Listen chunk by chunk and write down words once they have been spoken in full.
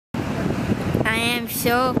am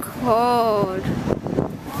so cold.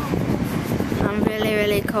 I'm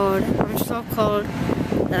really cold. I'm so cold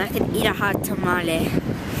that I could eat a hot tamale.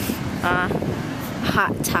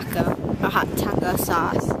 Hot taco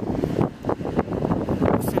sauce.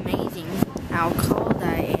 It's amazing how cold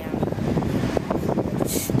I am.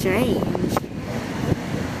 It's strange.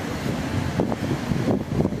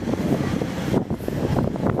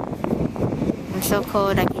 I'm so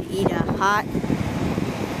cold I could eat a hot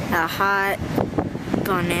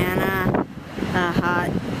banana, a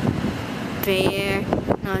hot pear,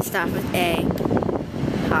 no, it starts with A,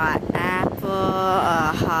 hot apple,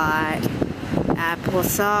 a hot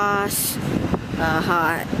applesauce, a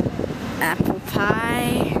hot apple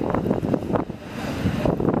pie,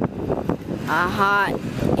 a hot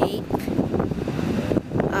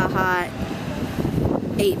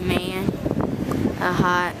ape man, a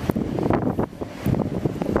hot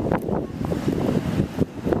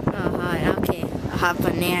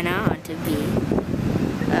banana on to be,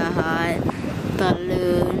 a hot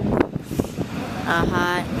balloon, a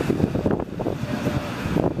hot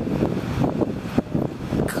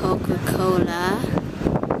Coca-Cola,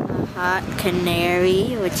 a hot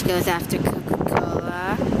canary, which goes after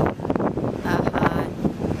Coca-Cola, a hot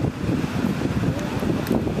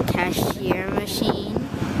cashier machine,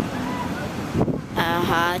 a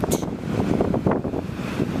hot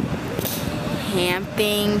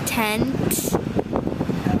camping tent,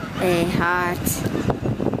 a hot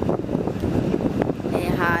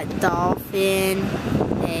dolphin,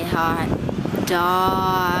 a hot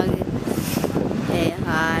dog, a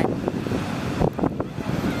hot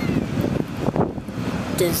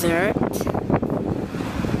dessert,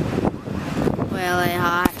 well, a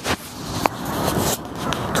hot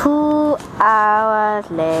 2 hours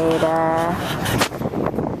later,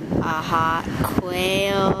 a hot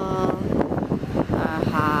quail, a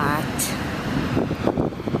hot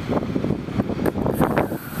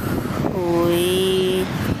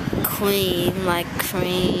cream, like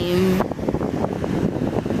cream,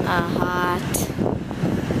 a hot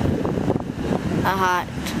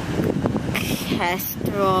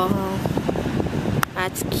kestrel,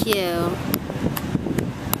 that's cute,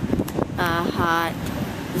 a hot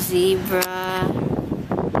zebra,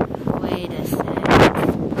 wait a sec,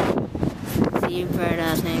 zebra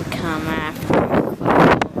doesn't come after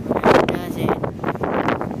quail, does it?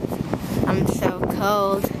 I'm so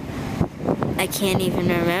cold, I can't even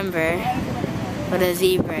remember what a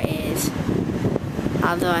zebra is,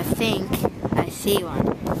 although I think I see one.